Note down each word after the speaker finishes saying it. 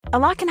A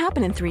lot can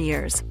happen in 3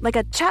 years, like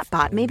a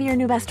chatbot may be your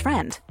new best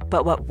friend.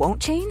 But what won't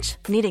change?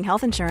 Needing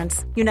health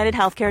insurance. United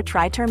Healthcare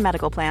Tri-Term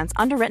Medical Plans,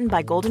 underwritten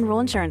by Golden Rule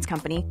Insurance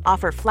Company,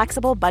 offer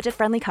flexible,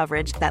 budget-friendly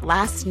coverage that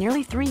lasts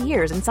nearly 3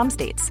 years in some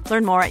states.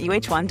 Learn more at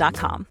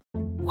uh1.com.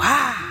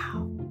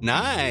 Wow.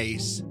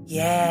 Nice.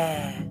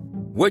 Yeah.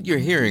 What you're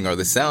hearing are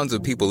the sounds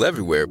of people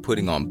everywhere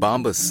putting on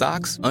Bombas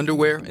socks,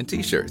 underwear, and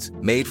T-shirts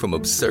made from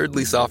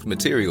absurdly soft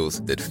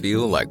materials that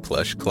feel like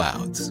plush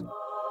clouds.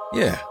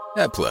 Yeah,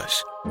 that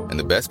plush. And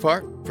the best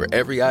part? For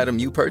every item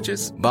you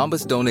purchase,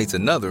 Bombas donates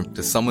another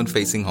to someone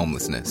facing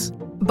homelessness.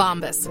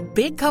 Bombas.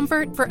 Big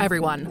comfort for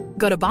everyone.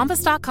 Go to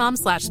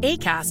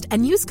bombas.com/ACAST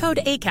and use code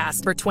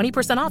ACAST for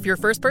 20% off your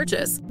first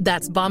purchase.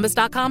 That's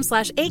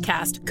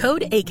bombas.com/ACAST.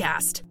 Code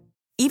ACAST.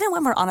 Even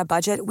when we're on a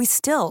budget, we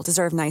still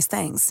deserve nice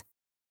things.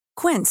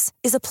 Quince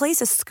is a place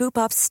to scoop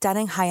up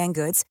stunning high-end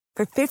goods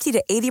for 50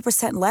 to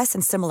 80% less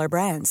than similar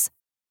brands.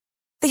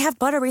 They have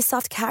buttery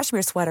soft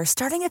cashmere sweaters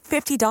starting at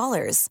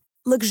 $50,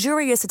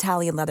 luxurious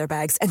Italian leather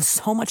bags, and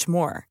so much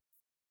more.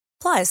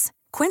 Plus,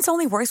 Quince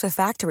only works with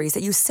factories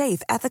that use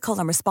safe, ethical,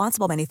 and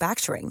responsible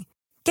manufacturing.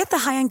 Get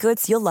the high-end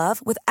goods you'll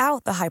love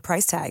without the high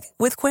price tag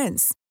with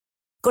Quince.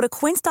 Go to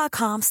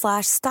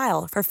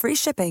quince.com/style for free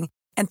shipping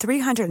and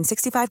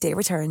 365-day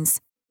returns.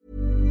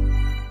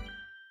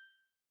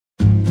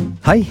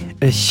 Hei,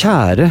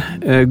 kjære,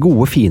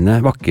 gode,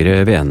 fine,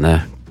 vakre,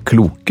 vene,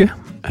 kloke,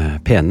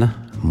 pene,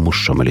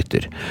 morsomme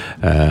lytter.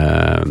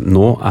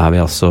 Nå vi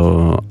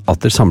altså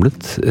atter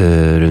samlet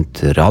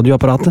rundt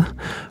radioapparatet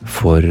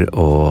for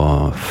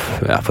å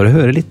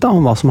høre litt da,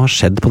 om hva som har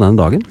skjedd på denne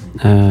dagen.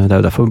 Det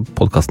jo derfor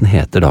podcasten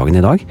heter Dagen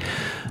i dag.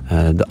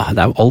 Det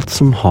jo alt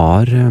som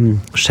har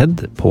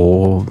skjedd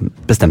på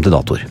bestemte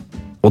datoer.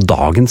 Og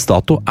dagens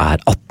dato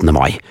 18.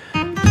 mai.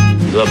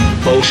 The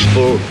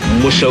boastful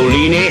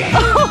Mussolini.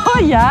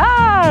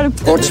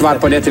 Hjelp! Kort svar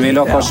på dette vil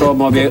dere, så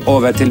må vi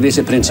over til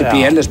visse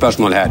prinsipielle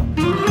spørsmål her.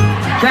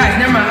 Guys,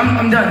 never mind.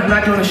 I'm done. I'm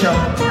not doing the show.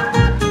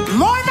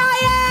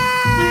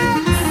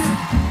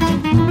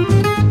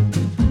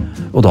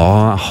 Og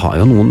da har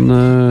jo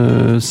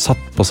noen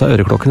satt på seg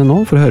øreklokkene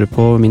nå for å høre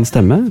på min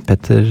stemme,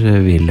 Petter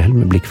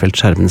Wilhelm Blikkfeldt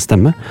Skjervens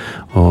stemme,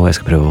 og jeg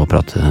skal prøve å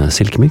prate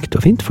silkemykt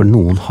og fint, for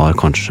noen har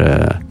kanskje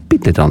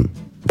bitte litt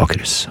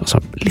bakkerus,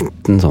 altså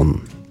liten sånn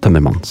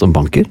tømmermann som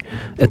banker,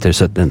 etter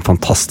en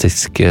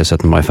fantastisk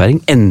 17. mai-feiring.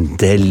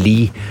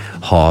 Endelig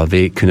har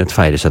vi kunnet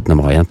feire 17.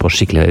 mai igjen på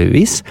skikkelig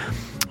vis.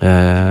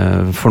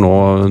 For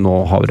nå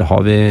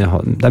har vi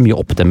det mye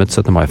oppdemmet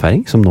 17.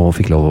 mai-feiring som nå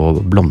fikk lov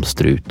å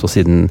blomstre ut, og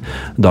siden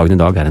dagen i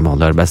dag en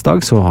vanlig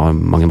arbeidsdag, så har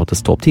mange måttet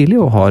stå opp tidlig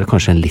og har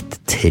kanskje en litt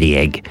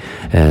treg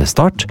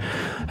start.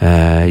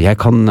 Jeg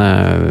kan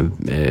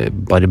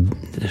bare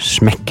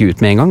smekke ut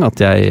med en gang at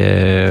jeg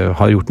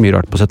har gjort mye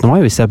rart på 17.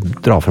 mai hvis jeg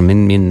drar frem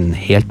min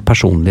helt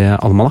personlige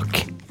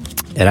almanakk.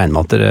 Jeg regner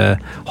med at dere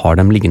har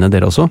dem liggende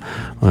dere også,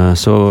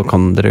 så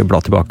kan dere bla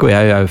tilbake, og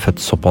jeg jo født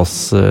såpass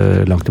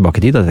langt tilbake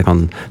i tid at jeg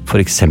kan for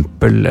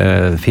eksempel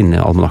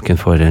finne almanakken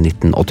for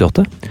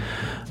 1988.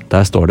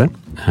 Der står det,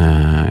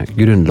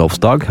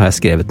 grunnlovsdag har jeg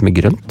skrevet med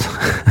grønt,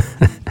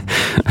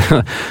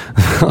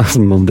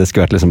 som om det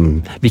skulle vært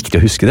liksom viktig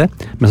å huske det,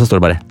 men så står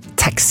det bare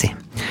taxi.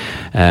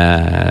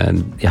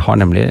 Jeg har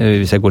nemlig,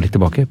 hvis jeg går litt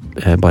tilbake,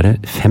 bare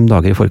 5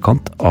 dager i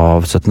forkant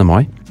av 17.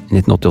 mai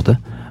 1988,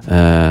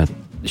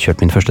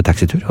 kjørt min første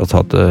taxitur, altså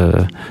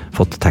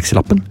fått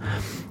taxilappen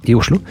i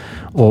Oslo,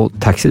 og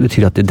taxi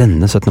betyr at i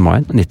denne 17.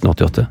 mai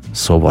 1988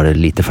 så var det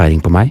lite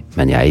feiring på meg,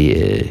 men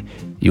jeg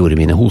gjorde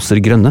mine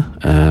hoser grønne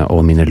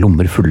og mine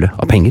lommer fulle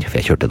av penger, for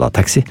jeg kjørte da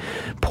taxi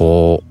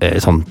på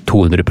sånn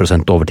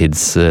 200%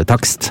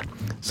 overtidstakst,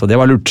 så det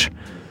var lurt.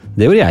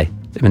 Det gjorde jeg,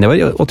 men det var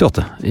i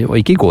 88, og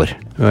ikke i går.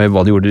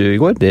 Hva du gjorde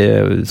i går, det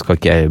skal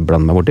ikke jeg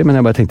blande meg bort i, men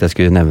jeg bare tenkte jeg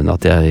skulle nevne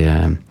at jeg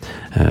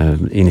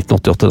i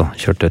 1988 da,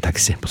 kjørte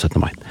taxi på 17.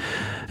 mai.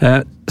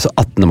 Så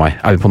 18. mai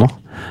vi på nå.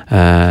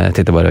 Jeg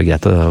tenkte bare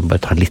greit å bare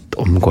ta litt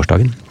om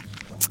gårsdagen.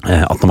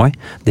 18. mai,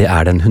 det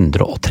den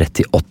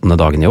 138.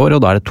 dagen i år,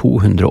 og da det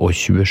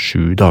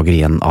 227 dager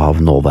igjen av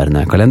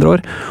nåværende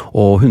kalenderår,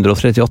 og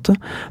 138,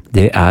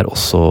 det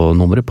også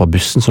nummeret på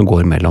bussen som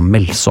går mellom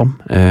Melsom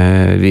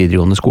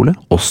videregående skole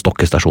og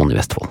Stokke stasjon i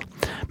Vestfold.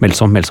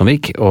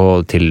 Melsomvik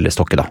og til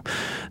Stokke da.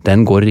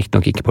 Den går riktig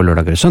nok ikke på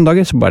lørdager og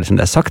søndager, så bare som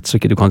det sagt, så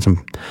ikke du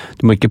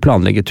må ikke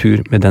planlegge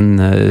tur med den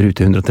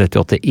rute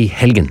 138 i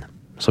helgen,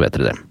 så vet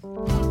dere det.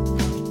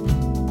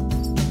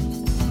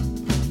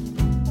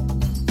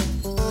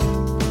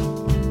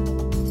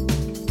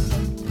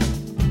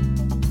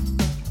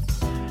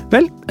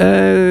 Vel,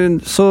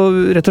 så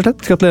rett og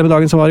slett gratulerer med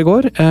dagen som var i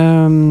går,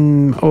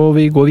 og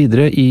vi går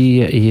videre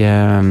i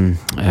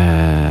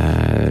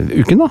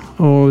uken da,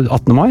 og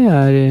 18. mai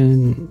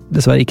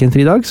dessverre ikke en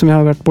fridag som jeg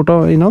har vært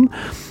borte innom,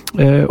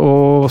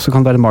 og så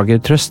kan det være mager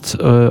trøst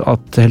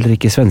at heller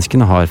ikke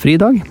svenskene har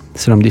fridag,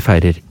 selv om de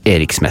feirer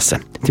Eriksmesse.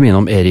 Til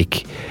minne om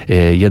Erik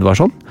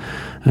Jedvarsson,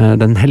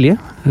 den hellige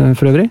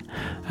for øvrig,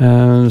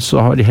 så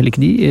har de heller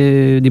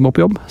ikke de må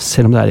på jobb,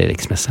 selv om det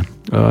Eriksmesse.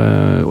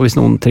 Og hvis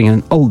noen trenger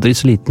en aldri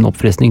så liten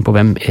oppfriskning på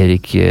hvem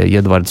Erik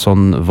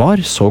Edvardsson var,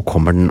 så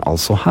kommer den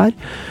altså her.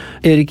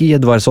 Erik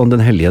Edvardsson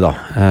den hellige da,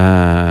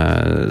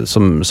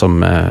 som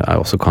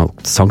også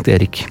kalt Sankt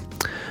Erik.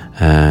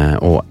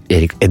 Og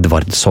Erik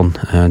Edvardsson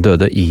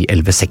døde i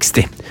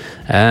 1160,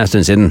 en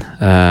stund siden.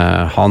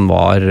 Han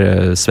var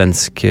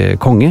svensk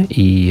konge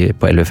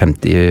på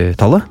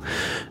 1150-tallet.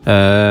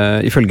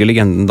 Ifølge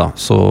legenden da,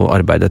 så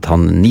arbeidet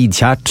han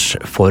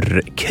nidkjært for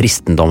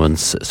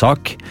kristendommens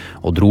sak,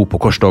 og dro på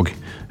korstog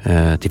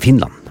til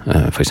Finland,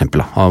 for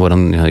eksempel, hvor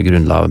han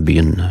grunnla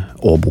byen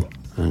Åbo.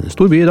 En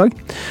stor by i dag.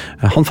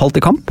 Han falt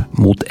i kamp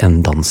mot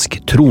en dansk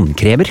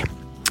tronkrever.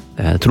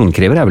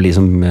 Tronkrever vel de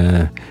som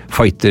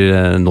fighter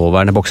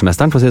nåværende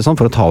boksemesteren, for å si det sånn,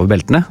 for å ta over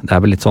beltene. Det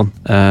vel litt sånn.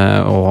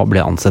 Og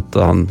han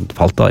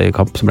falt da i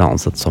kamp, så ble han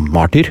ansett som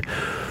martyr.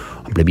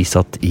 Han ble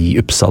bisatt i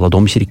Uppsala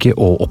domkirke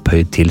og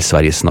opphøyd til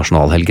Sveriges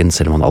nasjonalhelgen,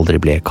 selv om han aldri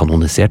ble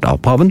kanonisert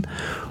av paven.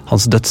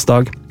 Hans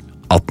dødsdag,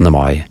 18.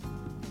 mai,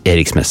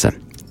 Eriksmesse.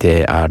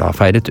 Det da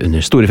feiret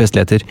under store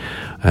festligheter,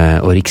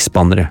 og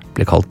riksbannere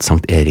ble kalt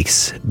Sankt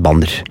Eriks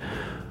banner.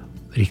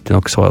 Riktig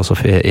nok så var også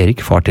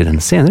Erik far til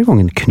den senere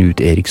kongen Knut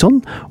Eriksson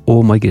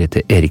og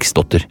Margrethe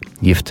Eriksdotter,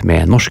 gift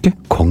med norske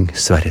kong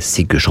Sverre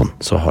Sigurdsson.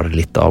 Så har det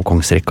litt av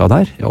kongsrekka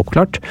der,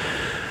 oppklart.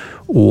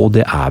 Og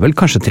det vel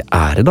kanskje til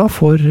ære da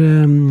for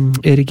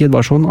Erik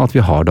Edvardsson at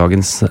vi har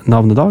dagens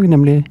navnedag,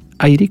 nemlig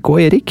Eirik og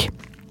Erik.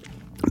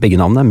 Begge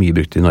navnene mye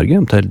brukt i Norge.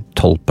 Omtrent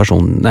 12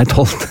 000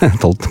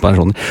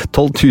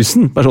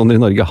 personer i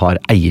Norge har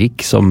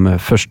Eirik som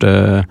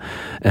første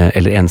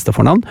eller eneste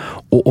fornavn,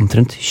 og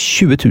omtrent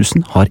 20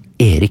 000 har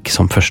Erik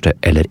som første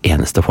eller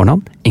eneste fornavn,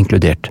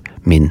 inkludert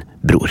min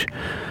bror.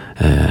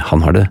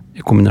 Han har det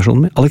i kombinasjon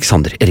med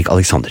Alexander, Erik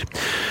Alexander.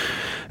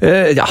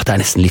 Ja,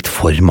 det nesten litt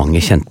for mange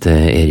kjente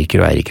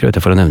Eriker og Eiriker,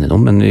 for å nevne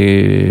noen, men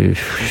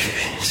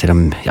selv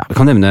om, ja, vi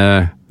kan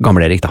nevne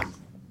gamle Erik da.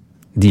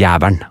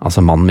 Djævelen,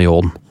 altså mann med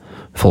jån.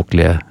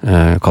 Folkelige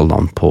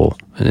kallenavn på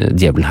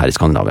djevelen her i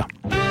Skandinavia.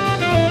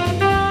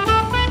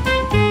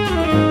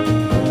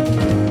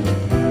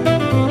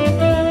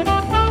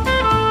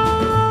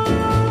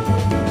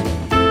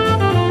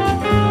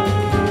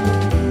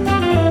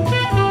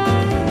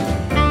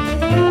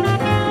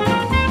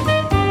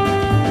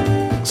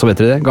 Så vet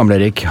dere det, gamle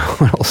Erik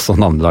har også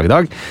navnedag i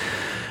dag.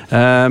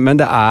 Men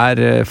det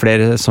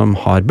flere som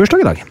har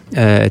bursdag i dag.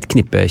 Et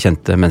knippe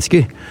kjente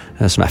mennesker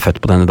som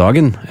født på denne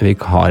dagen. Vi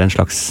har en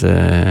slags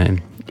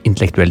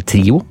intellektuell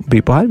trio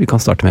by på her. Vi kan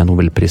starte med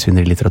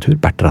Nobelprisvinner i litteratur,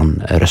 Bertrand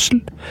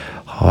Russell.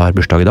 Har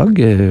bursdag i dag,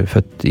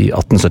 født i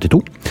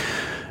 1872.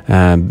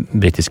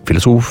 Britisk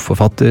filosof,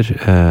 forfatter,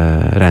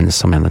 regnes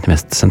som en av de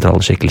mest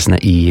sentrale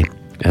skikkelsene i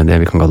det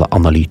vi kan kalle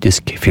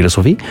analytisk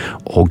filosofi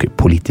og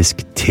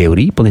politisk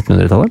teori på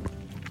 1900-tallet.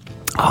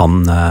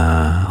 Han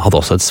hadde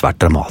også et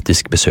svært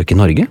dramatisk besøk i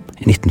Norge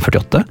i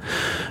 1948.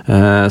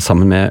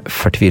 Sammen med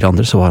 44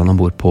 andre så var han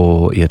ombord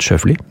i et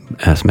sjøfly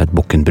som het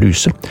Bukken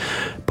Bruse,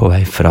 på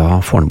vei fra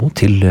Fornebu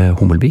til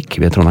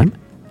Hummelvik ved Trondheim,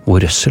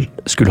 hvor Russell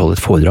skulle holde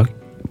et foredrag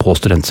på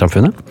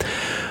studentsamfunnet.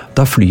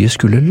 Da flyet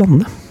skulle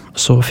lande,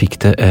 så fikk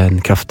det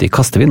en kraftig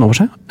kastevind over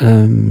seg,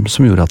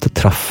 som gjorde at det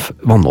traff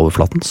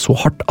vannoverflaten så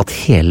hardt at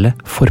hele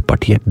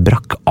forpartiet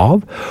brakk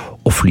av,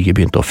 og flyet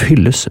begynte å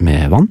fylles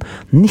med vann.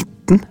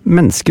 19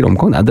 mennesker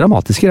omkom, det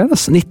dramatiske greier,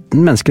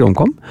 19 mennesker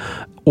omkom,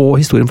 og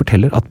historien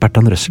forteller at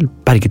Bertrand Russell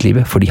berget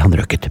livet fordi han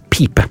røket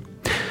pipe.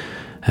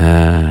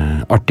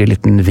 Artig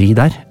liten vri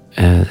der,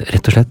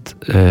 rett og slett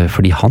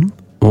fordi han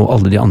og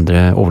alle de andre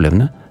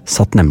overlevende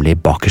satt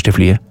nemlig bakerst i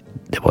flyet.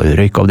 Det var jo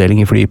røykavdeling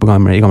i fly i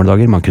gamle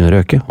dager, man kunne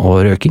røke,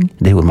 og røking,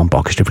 det gjorde man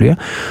bakerst i flyet.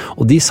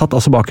 Og de satt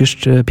altså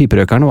bakerst,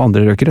 piperøkerne og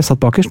andre røkere satt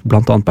bakerst,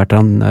 blant annet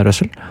Bertrand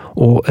Russell,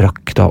 og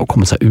rakk da å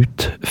komme seg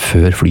ut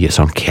før flyet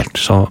sank helt.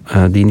 Så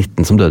de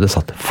 19 som døde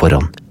satt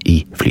foran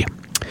i flyet.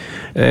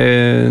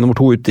 Nummer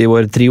 2 ut i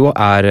vår trio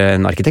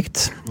en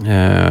arkitekt,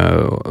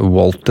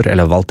 Walter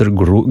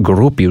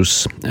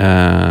Gropius,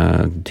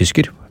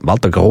 tysker,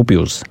 Walter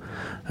Gropius.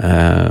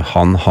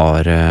 Han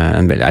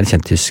en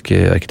kjent tysk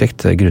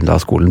arkitekt, grunnla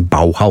skolen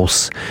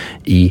Bauhaus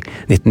i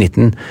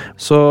 1919.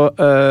 Så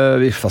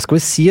hva skal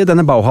vi si,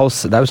 denne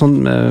Bauhaus, det jo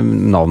sånn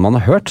navn man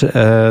har hørt,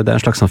 det en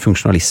slags sånn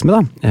funksjonalisme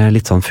da,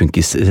 litt sånn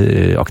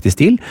funkisaktig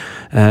stil.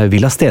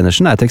 Villa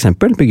Stenersen et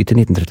eksempel, bygget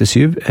i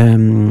 1937,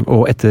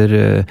 og etter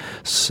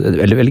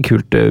veldig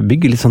kult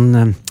bygg, litt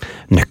sånn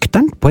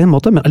nøktern på en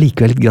måte, men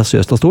allikevel litt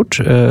grasiøst og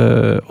stort,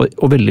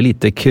 og veldig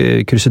lite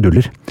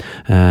kruseduller.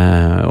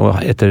 Og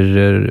etter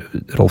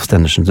Rolf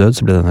Stenersens død,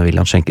 så ble denne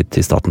villaen skjenket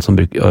til staten som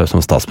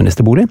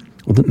statsministerbolig.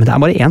 Men det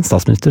bare én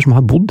statsminister som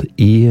har bodd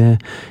i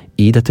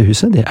dette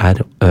huset, det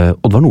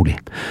Oddvar Nordli.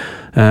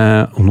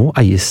 Og nå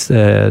eies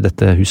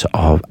dette huset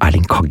av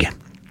Erling Kagge.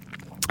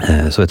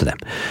 Så vet du det.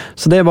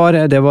 Så det var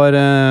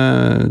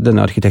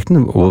denne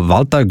arkitekten,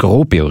 Walter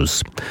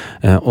Gropius,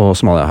 og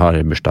som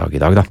har bursdag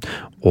i dag da.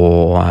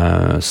 og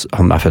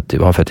han var født i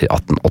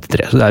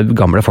 1883, så det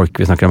gamle folk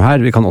vi snakker om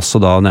her. Vi kan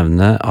også da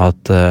nevne at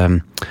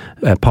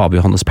pave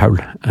Johannes Paul,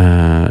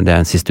 det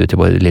en siste ut i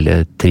vår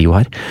lille trio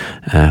her,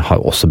 har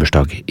også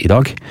bursdag i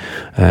dag.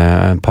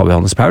 Pave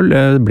Johannes Paul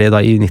ble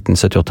da i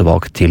 1978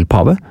 valgt til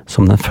pave,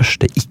 som den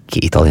første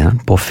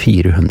ikke-italieneren på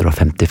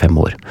 455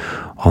 år.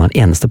 Han den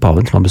eneste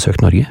paven som har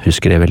besøkt Norge,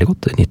 husker det veldig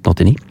godt, i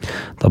 1989.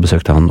 Da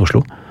besøkte han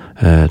Oslo,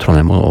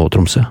 Trondheim og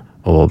Tromsø,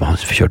 og han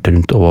kjørte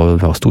rundt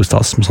og var stor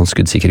stas med sånn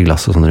skuddsikre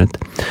glass og sånn rundt.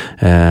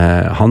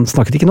 Han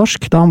snakket ikke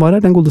norsk da han var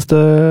her, den godeste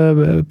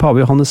pave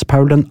Johannes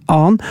Paul II,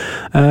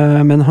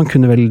 men han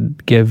kunne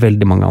velge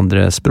veldig mange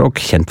andre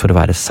språk, kjent for å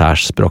være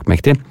særs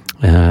språkmektig.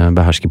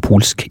 Behersker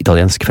polsk,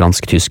 italiensk,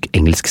 fransk, tysk,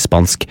 engelsk,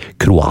 spansk,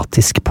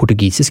 kroatisk,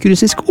 portugisisk,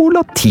 russisk og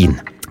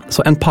latin. Så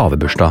en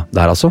pavebursdag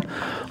der altså.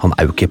 Han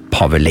jo ikke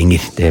pave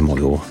lenger, det må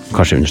vi jo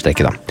kanskje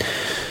understreke da.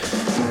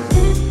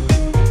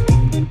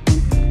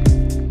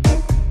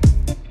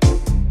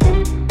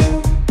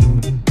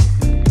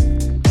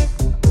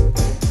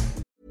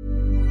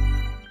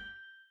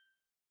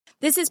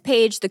 This is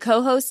Paige, the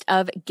co-host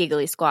of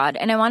Giggly Squad,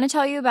 and I want to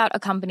tell you about a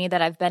company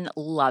that I've been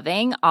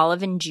loving,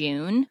 Olive &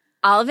 June.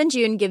 Olive &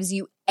 June gives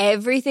you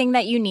everything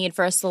that you need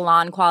for a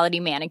salon-quality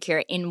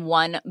manicure in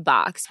one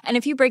box. And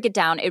if you break it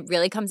down, it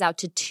really comes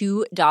out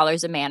to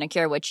 $2 a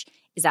manicure, which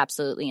is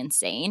absolutely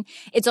insane.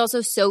 It's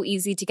also so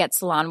easy to get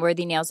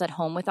salon-worthy nails at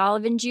home with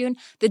Olive & June.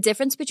 The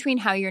difference between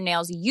how your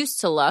nails used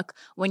to look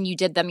when you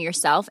did them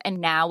yourself and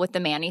now with the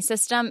Mani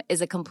system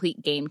is a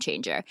complete game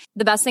changer.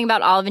 The best thing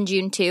about Olive &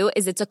 June, too,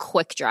 is it's a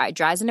quick dry.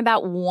 Dries in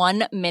about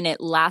 1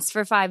 minute, lasts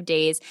for 5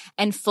 days,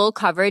 and full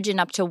coverage in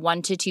up to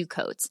 1 to 2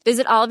 coats.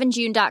 Visit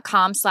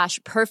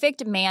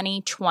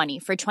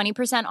oliveandjune.com/perfectmani20 for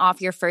 20%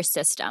 off your first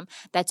system.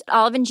 That's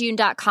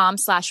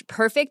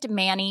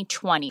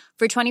oliveandjune.com/perfectmani20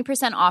 for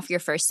 20% off your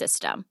first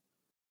system.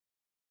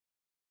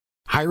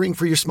 Hiring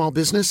for your small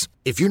business?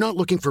 If you're not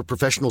looking for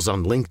professionals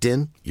on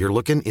LinkedIn, you're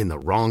looking in the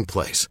wrong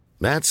place.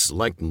 That's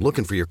like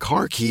looking for your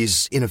car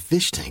keys in a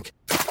fish tank.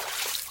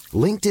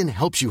 LinkedIn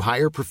helps you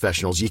hire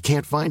professionals you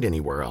can't find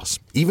anywhere else,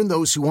 even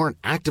those who aren't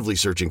actively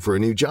searching for a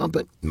new job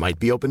but might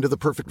be open to the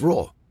perfect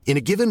role. In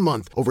a given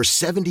month, over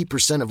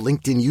 70% of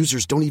LinkedIn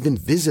users don't even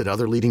visit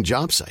other leading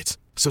job sites.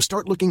 So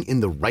start looking in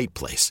the right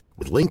place.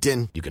 With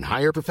LinkedIn, you can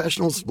hire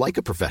professionals like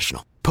a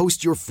professional.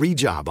 Post your free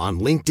job on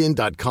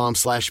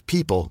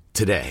linkedin.com/people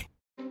today.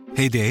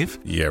 Hey, Dave.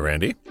 Yeah,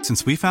 Randy.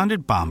 Since we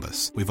founded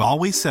Bombas, we've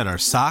always said our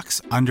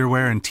socks,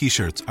 underwear, and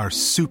T-shirts are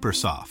super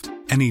soft.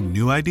 Any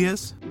new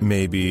ideas?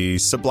 Maybe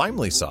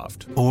sublimely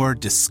soft. Or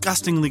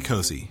disgustingly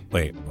cozy.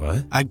 Wait,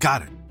 what? I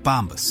got it.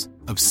 Bombas.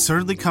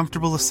 Absurdly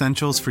comfortable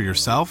essentials for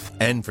yourself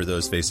and for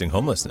those facing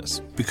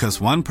homelessness.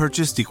 Because one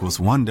purchased equals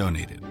one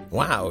donated.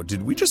 Wow,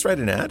 did we just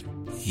write an ad?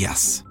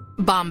 Yes.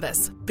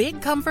 Bombas.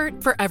 Big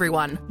comfort for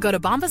everyone. Go to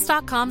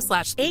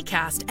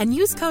bombas.com/ACAST and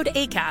use code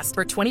ACAST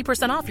for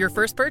 20% off your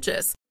first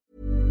purchase.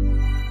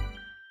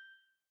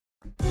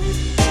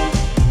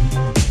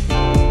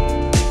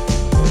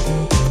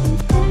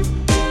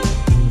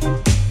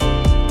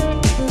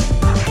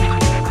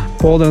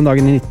 På den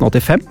dagen i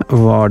 1985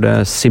 var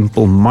det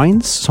Simple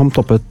Minds som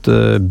toppet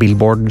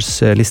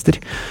Billboards lister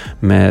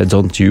med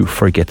Don't You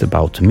Forget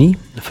About Me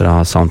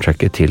fra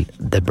soundtracket til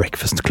The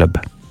Breakfast Club.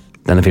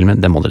 Denne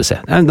filmen, den må dere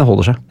se. Den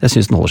holder seg. Jeg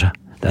synes den holder seg.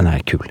 Den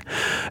kul.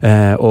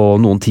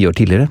 Og noen 10 år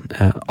tidligere,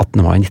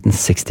 18. mai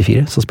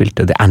 1964, så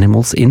spilte The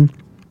Animals inn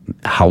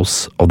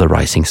House of the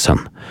Rising Sun.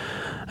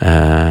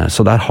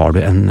 Så der har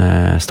du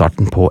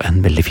starten på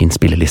en veldig fin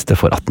spilleliste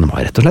for 18.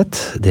 mai, rett og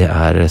slett. Det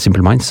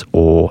Simple Minds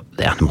og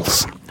The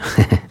Animals.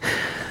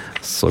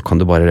 Så kan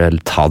du bare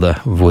ta det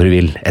hvor du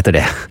vil etter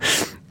det.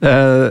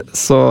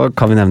 Så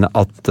kan vi nevne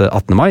at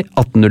 18. mai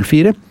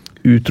 1804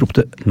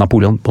 utropte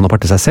Napoleon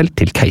Bonaparte seg selv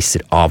til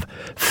keiser av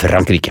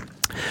Frankrike.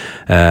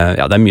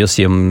 Ja, det mye å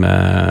si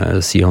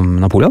om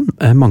Napoleon.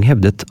 Mange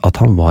hevdet at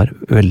han var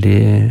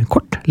veldig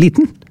kort,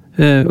 liten.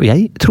 Og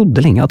jeg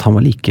trodde lenge at han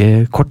var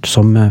like kort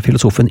som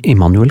filosofen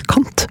Immanuel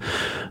Kant,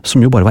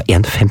 som jo bare var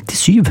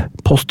 1,57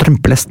 på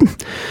strømpelesten.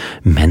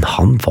 Men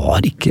han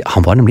var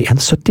nemlig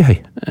 1,70 høy.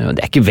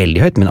 Det ikke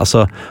veldig høyt, men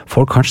altså,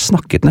 folk har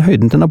snakket ned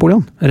høyden til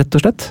Napoleon, rett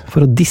og slett,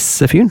 for å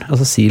disse fyren.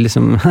 Altså si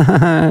liksom,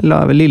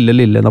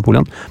 lille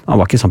Napoleon. Han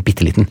var ikke sånn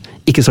bitteliten.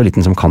 Ikke så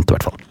liten som Kant i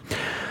hvert fall.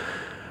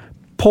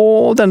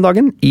 På denne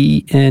dagen,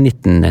 i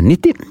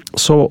 1990,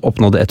 så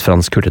oppnådde et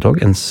fransk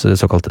hurtigtog, en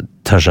såkalt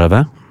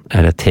TGV,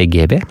 eller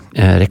TGV,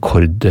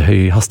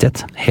 rekordhøy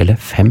hastighet, hele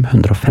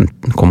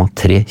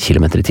 515,3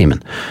 km i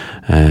timen.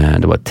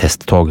 Det var et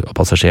testtog, og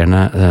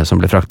passasjerene som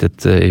ble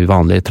fraktet i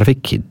vanlig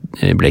trafikk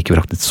ble ikke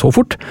fraktet så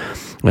fort,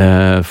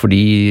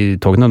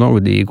 fordi togene nå,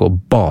 de går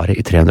bare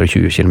i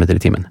 320 km i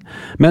timen.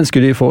 Men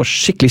skulle de få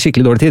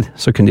skikkelig dårlig tid,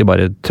 så kunne de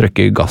bare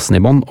trykke gassen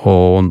i bånn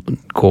og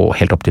gå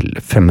helt opp til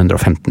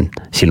 515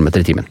 km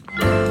i timen.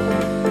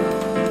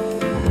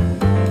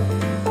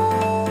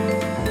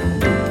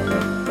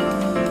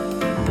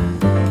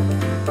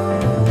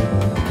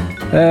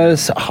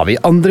 Så har vi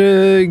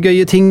andre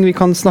gøye ting vi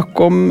kan snakke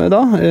om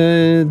da.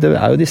 Det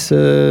jo disse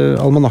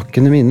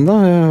almanakkene mine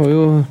da. Jeg har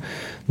jo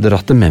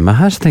dratt det med meg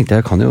her, så tenkte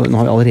jeg, nå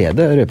har jeg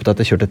allerede røpet at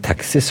jeg kjørte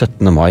taxi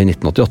 17. mai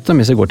 1988, men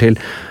hvis jeg går til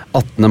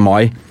 18.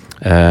 mai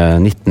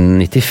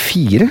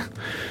 1994,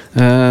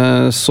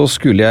 så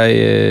skulle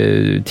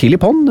jeg tidlig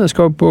på'n, jeg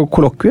skal på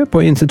kollokvie på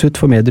Institutt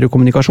for Medier og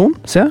Kommunikasjon,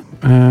 ser jeg.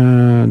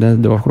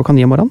 Det var klokka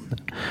 9 om morgenen.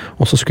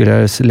 Og så skulle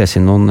jeg lese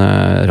inn noen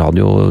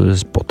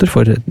radiospotter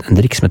for en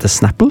drikk som heter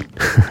Snapple.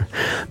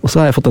 Og så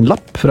har jeg fått en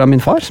lapp fra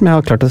min far, som jeg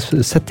har klart å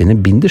sette inn i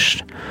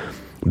binders.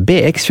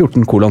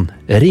 BX14 :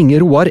 Ringe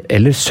Roar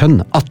eller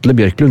sønn Atle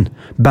Bjørklund,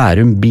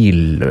 Bærum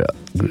bil,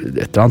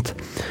 et eller annet.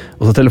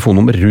 Og så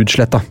telefonnummer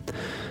Rudsletta.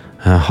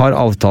 Har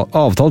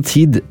avtalt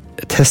tid,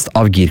 test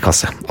av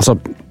girkasse. Altså,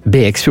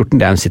 BX14,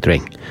 det en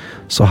Citroën.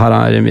 Så her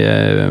har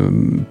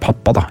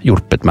pappa da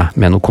hjulpet meg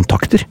med noen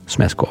kontakter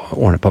som jeg skal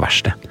ordne på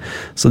verksted.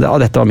 Så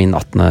dette var min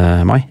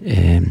 18. mai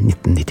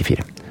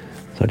 1994.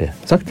 Så det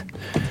sagt.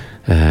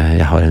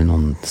 Jeg har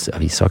noen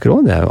avissaker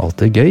også, det jo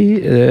alltid gøy.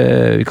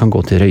 Vi kan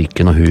gå til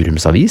Røyken og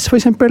Hurums avis, for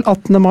eksempel.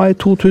 18. mai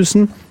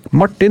 2000.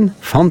 Martin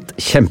fant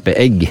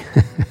kjempeegg.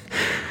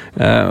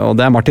 Og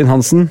det Martin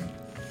Hansen.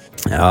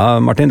 Ja,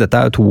 Martin, dette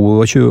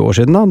jo 22 år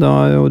siden da. Da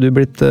har jo du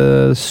blitt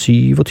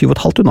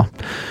 27,5 da.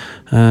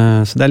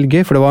 Så det litt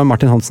gøy, for det var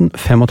Martin Hansen,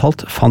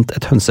 5,5, fant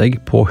et hønseegg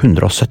på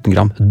 117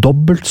 gram,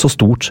 dobbelt så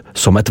stort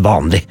som et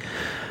vanlig.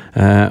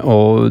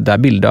 Og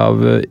det bilde av,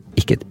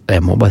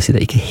 jeg må bare si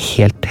det, ikke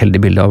helt heldig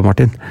bilde av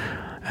Martin.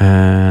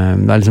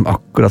 Det liksom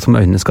akkurat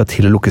som øynene skal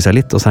til å lukke seg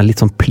litt, og så det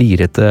litt sånn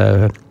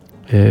plirete.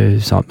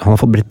 Han har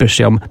fått blitt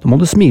beskjed om, nå må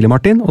du smile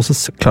Martin, og så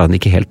klarer han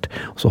ikke helt.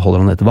 Og så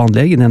holder han et vanlig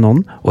egg i den ene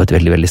hånden, og et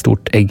veldig, veldig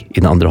stort egg i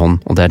den andre hånden,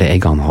 og det det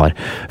egg han har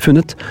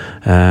funnet.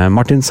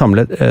 Martin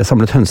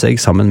samlet hønseegg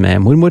sammen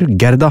med mormor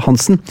Gerda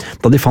Hansen,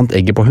 da de fant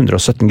egget på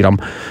 117 gram.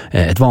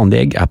 Et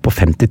vanlig egg på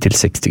 50 til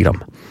 60 gram.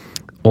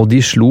 Og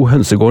de slo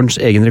hønsegårdens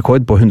egen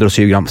rekord på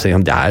 107 gram, så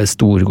det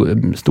stor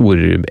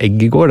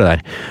eggegård det der,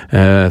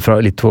 fra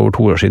litt over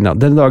 2 år siden. Ja.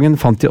 Denne dagen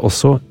fant de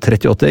også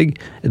 38 egg,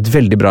 et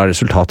veldig bra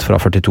resultat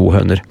fra 42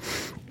 høner.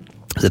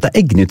 Dette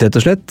Eggnytt rett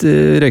og slett,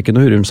 Røyken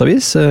og Hurums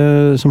avis,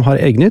 som har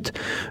Eggnytt.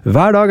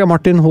 Hver dag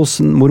Martin hos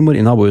mormor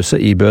i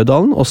nabohuset i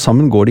Bødalen, og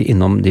sammen går de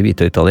innom de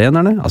hvite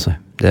italienerne, altså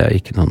det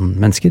ikke noen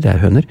mennesker, det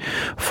høner,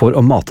 for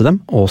å mate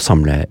dem og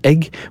samle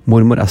egg.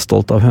 Mormor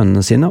stolt av hønene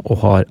sine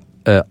og har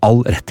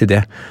all rett til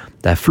det.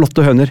 Det flotte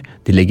høner,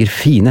 de legger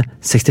fine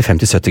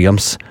 65-70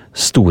 grams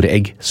store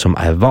egg, som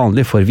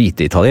vanlig for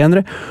hvite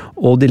italienere,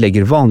 og de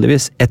legger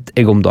vanligvis ett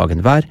egg om dagen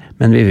hver,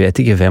 men vi vet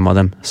ikke hvem av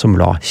dem som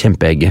la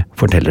kjempeegget,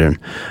 forteller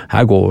hun.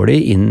 Her går de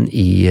inn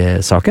i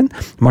saken.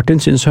 Martin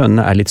synes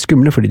hønene litt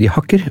skumle fordi de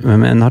hakker,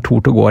 men har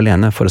tort å gå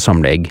alene for å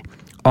samle egg.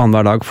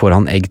 Annenhver dag får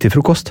han egg til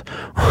frokost,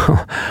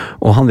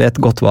 og han vet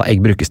godt hva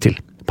egg brukes til.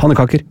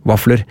 Pannekaker,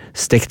 vafler,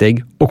 stekt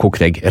egg og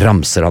kokt egg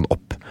ramser han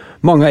opp.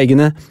 Mange av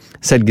eggene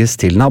selges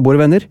til naboer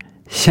og venner.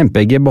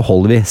 Kjempeegget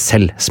beholder vi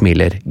selv,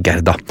 smiler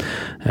Gerda.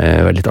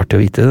 Det litt artig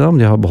å vite om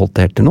de har beholdt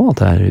det helt til nå, at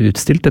det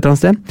utstilt et eller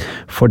annet sted.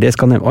 For det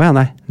skal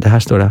det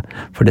her står det.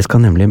 For det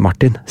skal nemlig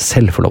Martin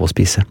selv få lov å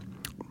spise.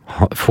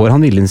 Får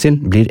han viljen sin,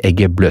 blir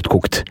egget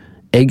bløtkokt.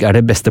 Egg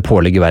det beste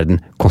pålegg i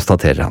verden,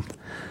 konstaterer han.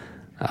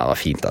 Ja, det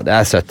var fint da,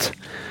 det søtt.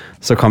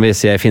 Så kan vi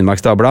se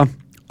Finnmarks Dagblad,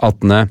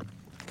 18.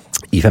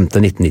 I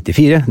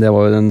 1994, det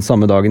var jo den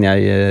samme dagen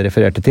jeg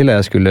refererte til,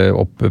 jeg skulle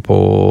opp på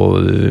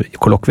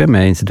kollokvie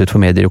med Institutt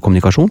for Medier og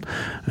Kommunikasjon,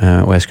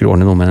 og jeg skulle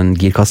ordne noe med en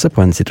girkasse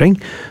på en Citroën,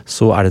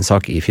 så det en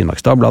sak i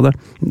Finnmarks Dagblad,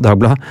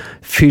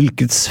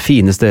 fylkets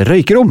fineste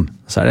røykerom.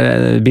 Så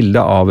det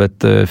bilde av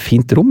et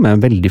fint rom med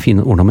en veldig fin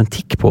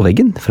ornamentikk på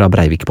veggen fra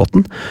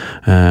Breivikbotn,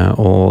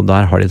 og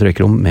der har de et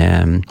røykerom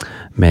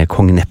med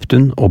Kong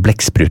Neptun og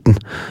Blekkspruten.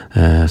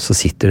 Så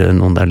sitter det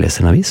noen der og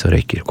leser en avis og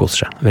røyker,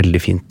 koser seg.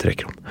 Veldig fint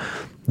røykerom.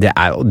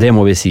 Det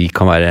må vi si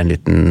kan være en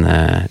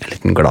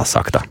liten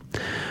gladsak da.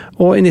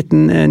 Og i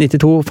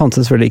 1992 fantes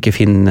det selvfølgelig ikke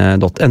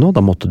finn.no,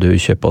 da måtte du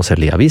kjøpe og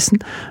selge i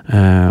avisen,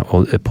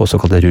 og på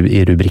såkalte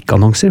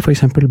rubrikkannonser, for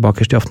eksempel,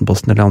 bakerst i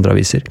Aftenposten eller andre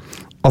aviser.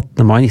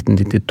 18. mai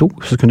 1992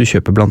 så kunne du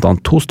kjøpe blant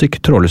annet 2 stykk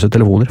trådløse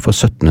telefoner for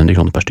 1700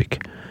 kroner per stykk.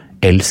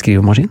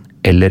 Elskrivemaskin,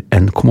 eller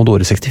en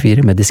Commodore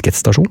 64 med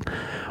diskettstasjon,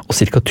 og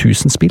ca.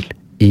 1000 spill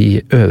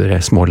i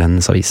Øvre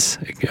Smålendens avis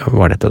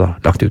var dette da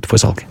lagt ut for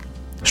salg.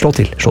 Slå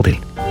til.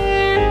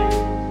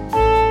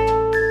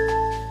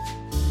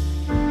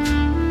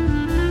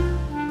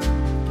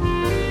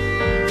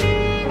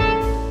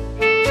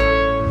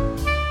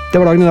 Det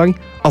var dagen i dag,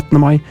 18.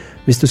 mai.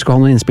 Hvis du skal ha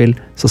noen innspill,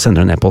 så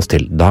sender du en e-post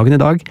til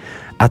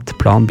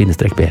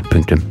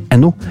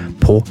dagenidag@plan-b.no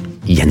på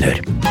gjenhør.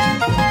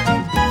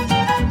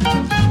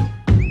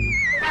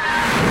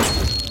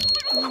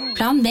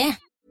 Plan B.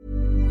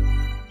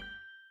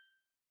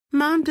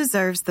 Mom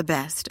deserves the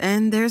best,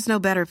 and there's no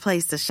better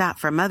place to shop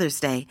for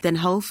Mother's Day than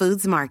Whole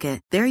Foods Market.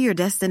 They're your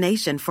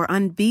destination for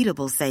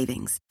unbeatable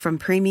savings, from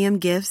premium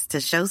gifts to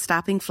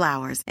show-stopping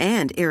flowers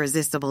and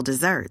irresistible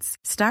desserts.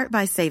 Start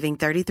by saving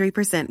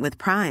 33% with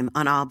Prime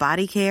on all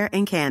body care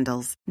and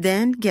candles.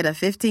 Then get a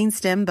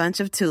 15-stem bunch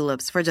of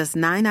tulips for just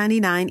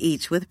 $9.99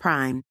 each with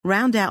Prime.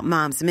 Round out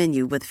Mom's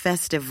menu with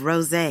festive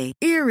rosé,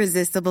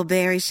 irresistible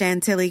berry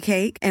chantilly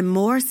cake, and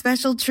more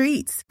special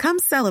treats. Come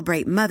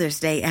celebrate Mother's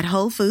Day at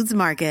Whole Foods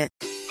Market.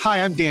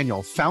 Hi, I'm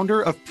Daniel,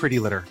 founder of Pretty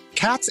Litter.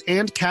 Cats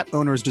and cat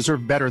owners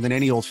deserve better than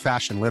any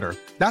old-fashioned litter.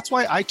 That's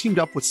why I teamed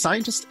up with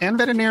scientists and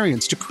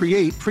veterinarians to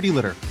create Pretty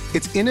Litter.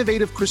 Its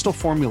innovative crystal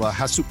formula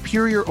has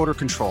superior odor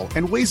control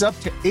and weighs up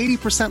to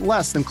 80%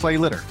 less than clay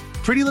litter.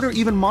 Pretty Litter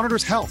even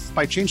monitors health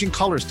by changing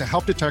colors to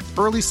help detect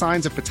early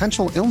signs of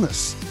potential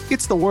illness.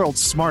 It's the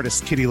world's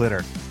smartest kitty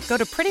litter. Go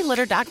to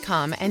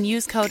prettylitter.com and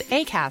use code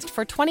ACAST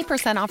for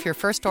 20% off your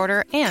first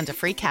order and a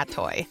free cat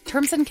toy.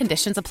 Terms and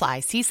conditions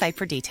apply. See site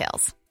for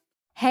details.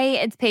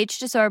 Hey, it's Paige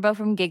DeSorbo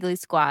from Giggly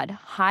Squad.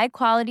 High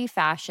quality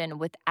fashion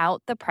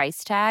without the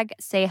price tag.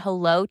 Say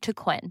hello to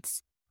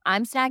Quince.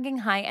 I'm snagging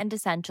high-end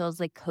essentials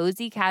like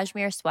cozy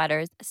cashmere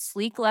sweaters,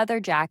 sleek leather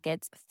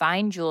jackets,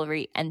 fine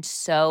jewelry, and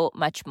so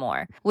much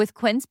more. With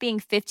Quince being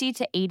 50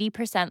 to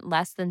 80%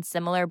 less than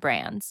similar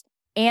brands.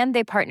 And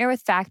they partner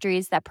with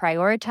factories that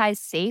prioritize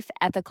safe,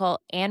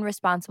 ethical, and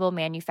responsible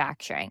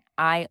manufacturing.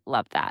 I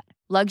love that.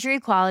 Luxury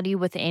quality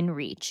within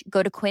reach.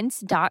 Go to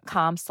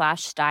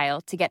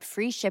quince.com/style to get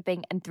free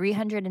shipping and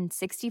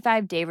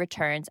 365-day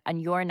returns on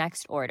your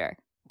next order.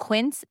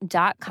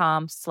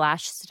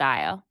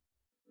 Quince.com/style.